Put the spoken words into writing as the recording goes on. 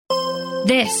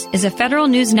This is a Federal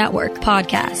News Network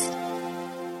podcast.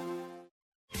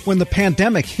 When the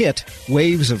pandemic hit,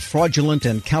 waves of fraudulent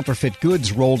and counterfeit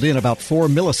goods rolled in about 4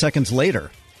 milliseconds later.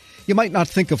 You might not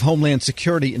think of Homeland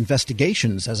Security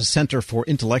investigations as a center for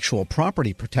intellectual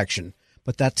property protection,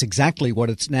 but that's exactly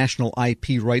what its National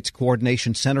IP Rights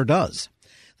Coordination Center does.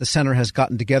 The center has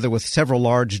gotten together with several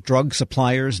large drug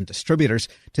suppliers and distributors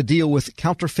to deal with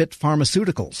counterfeit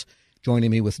pharmaceuticals.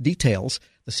 Joining me with details,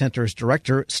 the center's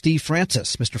director, Steve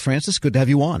Francis. Mr. Francis, good to have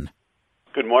you on.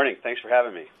 Good morning. Thanks for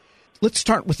having me. Let's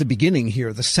start with the beginning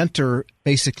here. The center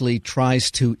basically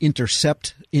tries to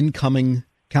intercept incoming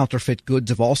counterfeit goods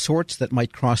of all sorts that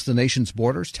might cross the nation's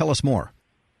borders. Tell us more.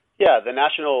 Yeah, the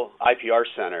National IPR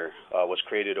Center was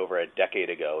created over a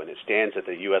decade ago, and it stands at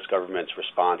the U.S. government's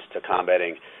response to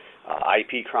combating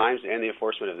IP crimes and the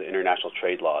enforcement of the international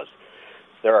trade laws.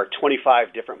 There are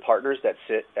 25 different partners that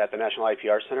sit at the National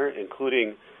IPR Center,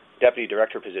 including deputy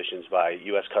director positions by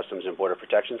U.S. Customs and Border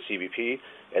Protection, CBP,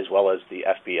 as well as the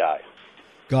FBI.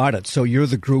 Got it. So you're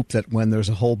the group that when there's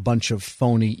a whole bunch of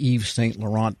phony Yves Saint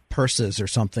Laurent purses or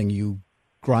something, you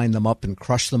grind them up and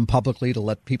crush them publicly to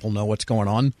let people know what's going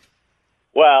on?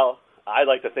 Well, I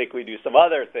like to think we do some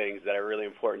other things that are really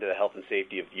important to the health and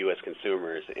safety of U.S.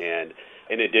 consumers. And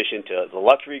in addition to the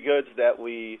luxury goods that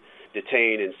we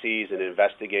detain and seize and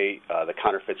investigate, the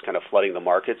counterfeits kind of flooding the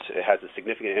markets, it has a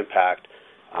significant impact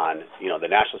on, the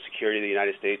national security of the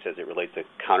United States as it relates to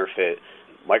counterfeit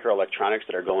microelectronics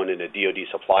that are going into DoD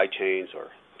supply chains,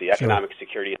 or the economic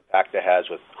security impact it has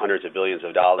with hundreds of billions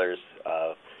of dollars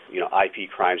of IP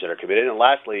crimes that are committed. And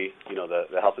lastly,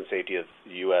 the health and safety of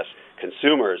U.S.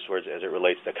 consumers as it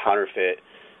relates to counterfeit,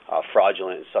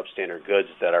 fraudulent, and substandard goods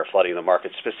that are flooding the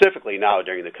market, specifically now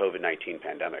during the COVID-19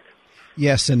 pandemic.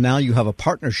 Yes, and now you have a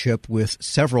partnership with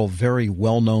several very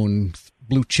well-known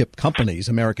blue-chip companies,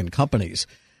 American companies,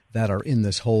 that are in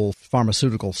this whole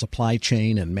pharmaceutical supply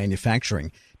chain and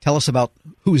manufacturing. Tell us about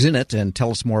who's in it and tell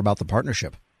us more about the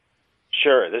partnership.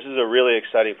 Sure. This is a really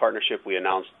exciting partnership we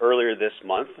announced earlier this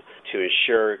month to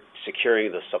ensure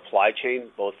securing the supply chain,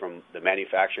 both from the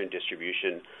manufacturing,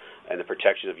 distribution, and the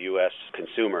protection of U.S.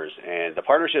 consumers. And the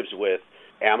partnership's with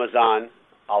Amazon,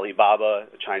 Alibaba,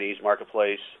 the Chinese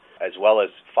marketplace, as well as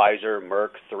Pfizer,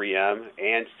 Merck, 3M,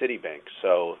 and Citibank.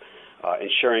 So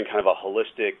ensuring kind of a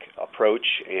holistic approach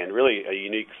and really a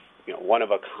unique,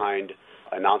 one-of-a-kind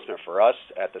announcement for us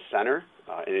at the center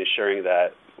in ensuring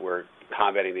that we're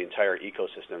combating the entire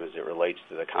ecosystem as it relates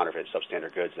to the counterfeit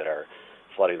substandard goods that are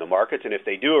flooding the markets. And if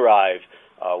they do arrive,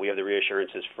 we have the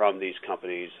reassurances from these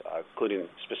companies, including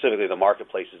specifically the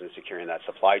marketplaces, in securing that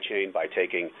supply chain by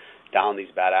taking down these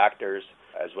bad actors,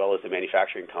 as well as the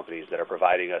manufacturing companies that are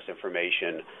providing us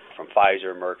information from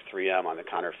Pfizer, Merck, 3M on the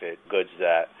counterfeit goods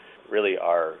that really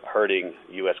are hurting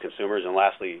U.S. consumers. And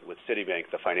lastly, with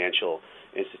Citibank, the financial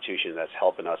institution that's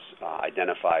helping us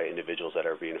identify individuals that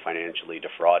are being financially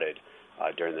defrauded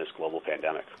during this global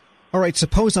pandemic. All right,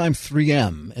 suppose I'm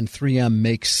 3M, and 3M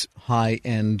makes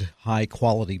high-end,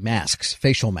 high-quality masks,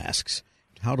 facial masks.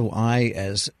 How do I,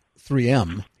 as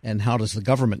 3M, and how does the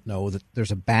government know that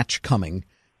there's a batch coming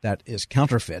that is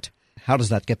counterfeit? How does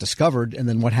that get discovered, and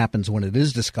then what happens when it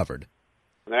is discovered?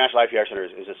 The National IPR Center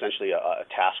is essentially a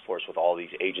task force with all these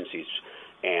agencies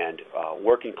and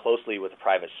working closely with the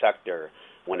private sector.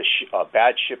 When a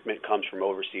bad shipment comes from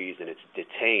overseas and it's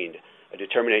detained, a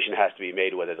determination has to be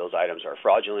made whether those items are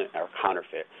fraudulent or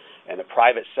counterfeit. And the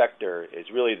private sector is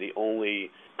really the only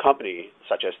company,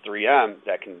 such as 3M,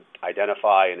 that can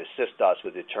identify and assist us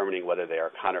with determining whether they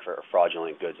are counterfeit or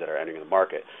fraudulent goods that are entering the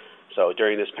market. So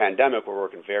during this pandemic, we're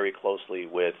working very closely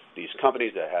with these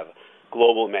companies that have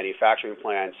global manufacturing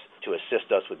plants to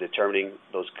assist us with determining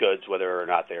those goods, whether or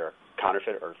not they are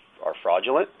counterfeit or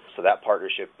fraudulent. So that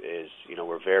partnership is,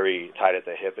 we're very tied at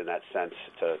the hip in that sense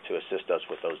to assist us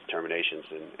with those determinations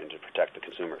and to protect the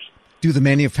consumers. Do the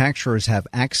manufacturers have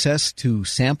access to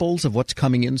samples of what's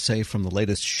coming in, say, from the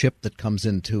latest ship that comes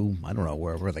into,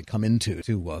 wherever they come into,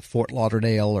 to Fort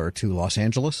Lauderdale or to Los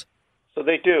Angeles? So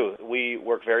they do. We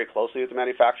work very closely with the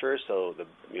manufacturers. So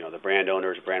the brand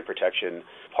owners, brand protection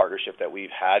partnership that we've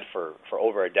had for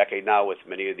over a decade now with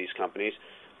many of these companies.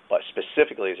 But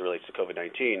specifically as it relates to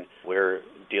COVID-19, we're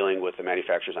dealing with the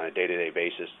manufacturers on a day-to-day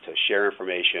basis to share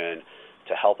information,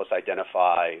 to help us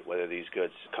identify whether these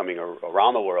goods coming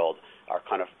around the world are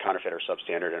kind of counterfeit or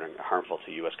substandard and are harmful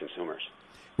to U.S. consumers.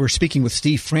 We're speaking with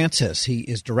Steve Francis. He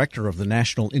is director of the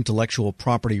National Intellectual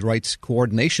Property Rights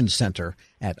Coordination Center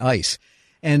at ICE.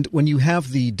 And when you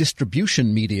have the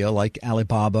distribution media like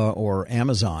Alibaba or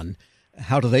Amazon,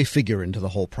 how do they figure into the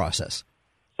whole process?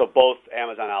 So both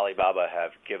Amazon and Alibaba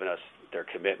have given us their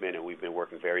commitment, and we've been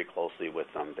working very closely with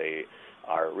them. They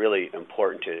are really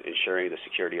important to ensuring the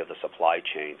security of the supply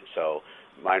chain. So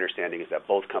my understanding is that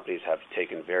both companies have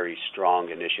taken very strong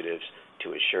initiatives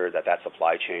to ensure that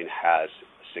supply chain has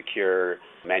secure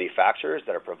manufacturers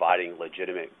that are providing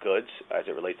legitimate goods as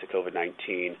it relates to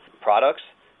COVID-19 products.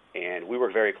 And we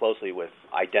work very closely with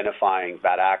identifying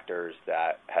bad actors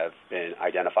that have been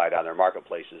identified on their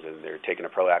marketplaces, and they're taking a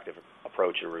proactive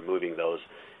approach in removing those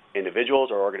individuals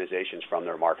or organizations from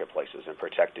their marketplaces and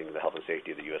protecting the health and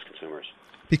safety of the U.S. consumers.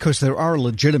 Because there are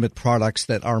legitimate products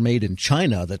that are made in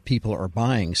China that people are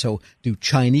buying. So do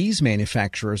Chinese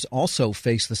manufacturers also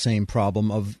face the same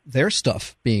problem of their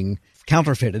stuff being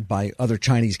counterfeited by other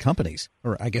Chinese companies,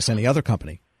 or I guess any other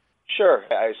company? Sure.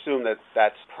 I assume that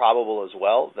that's probable as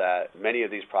well, that many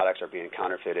of these products are being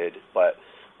counterfeited, but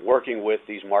working with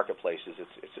these marketplaces,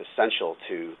 it's essential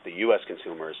to the U.S.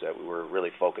 consumers that we're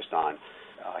really focused on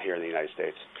here in the United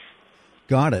States.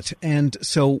 Got it. And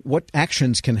so what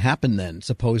actions can happen then?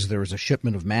 Suppose there is a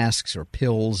shipment of masks or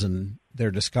pills and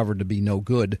they're discovered to be no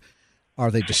good.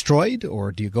 Are they destroyed,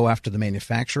 or do you go after the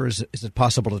manufacturers? Is it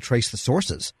possible to trace the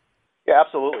sources? Yeah,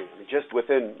 absolutely. Just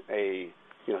within a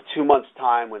 2 months'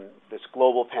 time, when this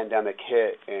global pandemic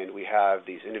hit and we have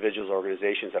these individuals,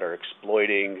 organizations that are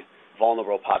exploiting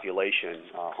vulnerable population,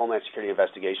 Homeland Security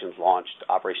Investigations launched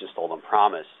Operation Stolen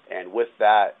Promise. And with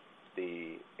that,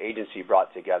 the agency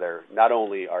brought together not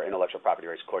only our Intellectual Property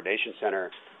Rights Coordination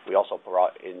Center, we also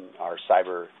brought in our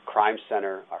Cyber Crime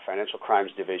Center, our Financial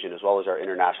Crimes Division, as well as our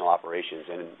International Operations.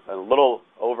 And in a little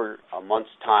over a month's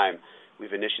time,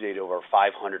 we've initiated over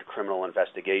 500 criminal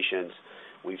investigations.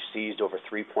 We've seized over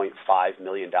 $3.5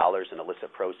 million in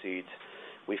illicit proceeds.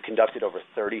 We've conducted over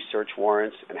 30 search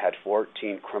warrants and had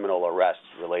 14 criminal arrests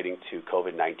relating to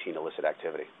COVID-19 illicit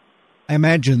activity. I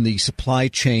imagine the supply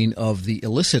chain of the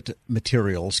illicit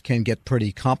materials can get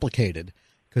pretty complicated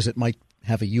because it might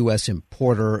have a U.S.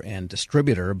 importer and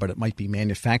distributor, but it might be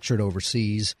manufactured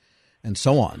overseas and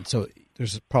so on. So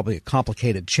there's probably a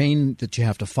complicated chain that you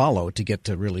have to follow to get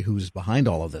to really who's behind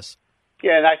all of this.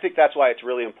 Yeah, and I think that's why it's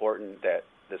really important that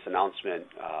this announcement,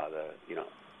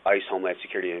 ICE Homeland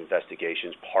Security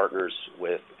Investigations partners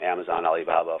with Amazon,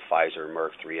 Alibaba, Pfizer,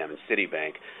 Merck, 3M, and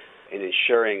Citibank in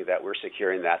ensuring that we're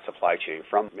securing that supply chain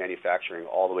from manufacturing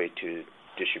all the way to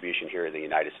distribution here in the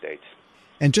United States.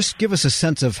 And just give us a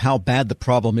sense of how bad the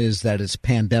problem is that is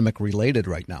pandemic-related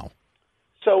right now.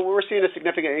 So we're seeing a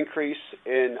significant increase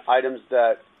in items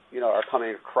that, are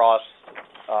coming across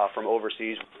from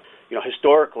overseas.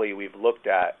 Historically, we've looked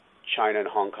at China and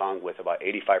Hong Kong with about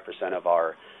 85% of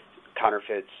our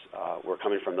counterfeits were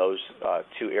coming from those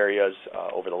two areas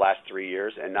over the last 3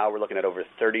 years. And now we're looking at over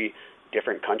 30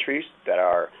 different countries that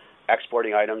are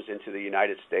exporting items into the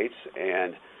United States.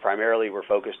 And primarily we're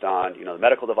focused on, the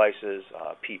medical devices,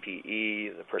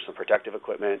 PPE, the personal protective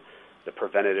equipment, the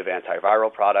preventative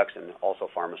antiviral products, and also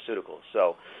pharmaceuticals.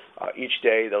 So each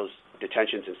day those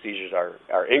detentions and seizures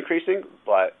are increasing,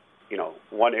 but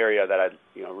one area that I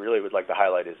really would like to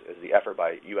highlight is the effort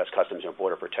by U.S. Customs and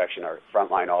Border Protection, our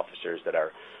frontline officers that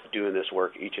are doing this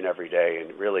work each and every day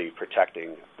and really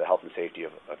protecting the health and safety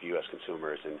of U.S.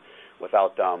 consumers. And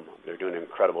without them, they're doing an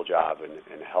incredible job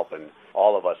in helping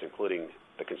all of us, including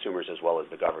the consumers as well as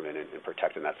the government, in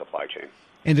protecting that supply chain.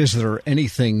 And is there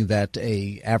anything that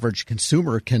a average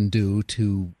consumer can do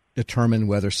to determine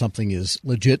whether something is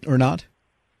legit or not?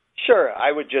 Sure.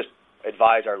 I would just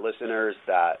advise our listeners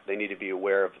that they need to be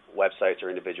aware of websites or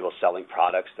individuals selling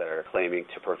products that are claiming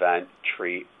to prevent,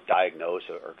 treat, diagnose,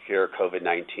 or cure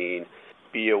COVID-19.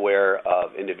 Be aware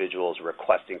of individuals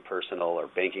requesting personal or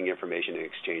banking information in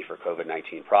exchange for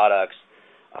COVID-19 products.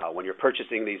 When you're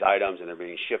purchasing these items and they're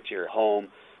being shipped to your home,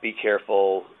 be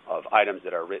careful of items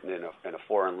that are written in a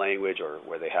foreign language or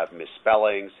where they have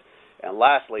misspellings. And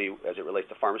lastly, as it relates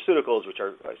to pharmaceuticals, which are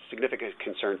a significant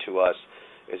concern to us,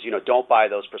 is, don't buy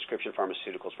those prescription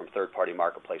pharmaceuticals from third-party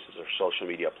marketplaces or social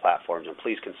media platforms, and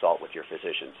please consult with your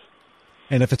physicians.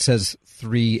 And if it says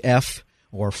 3F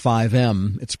or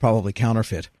 5M, it's probably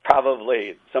counterfeit.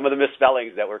 Probably. Some of the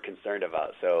misspellings that we're concerned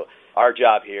about. So our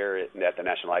job here at the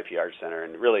National IPR Center,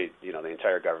 and really, the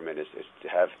entire government, is to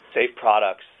have safe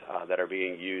products that are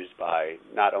being used by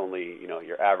not only,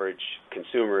 your average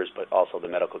consumers, but also the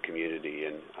medical community.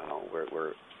 And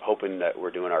we're hoping that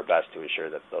we're doing our best to ensure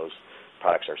that those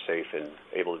products are safe and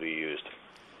able to be used.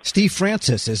 Steve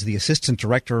Francis is the Assistant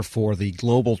Director for the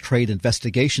Global Trade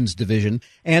Investigations Division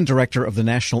and Director of the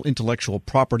National Intellectual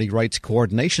Property Rights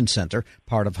Coordination Center,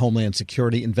 part of Homeland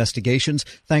Security Investigations.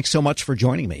 Thanks so much for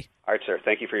joining me. All right, sir.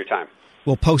 Thank you for your time.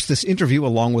 We'll post this interview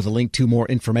along with a link to more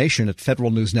information at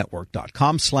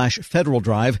federalnewsnetwork.com/Federal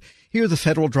Drive. Hear the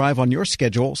Federal Drive on your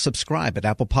schedule. Subscribe at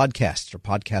Apple Podcasts or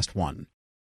Podcast One.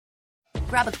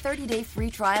 Grab a 30-day free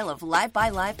trial of Live by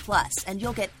Live Plus, and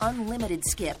you'll get unlimited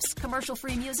skips,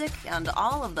 commercial-free music, and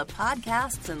all of the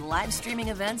podcasts and live streaming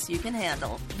events you can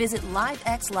handle. Visit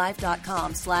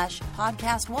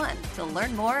livexlive.com/podcast1 to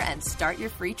learn more and start your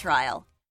free trial.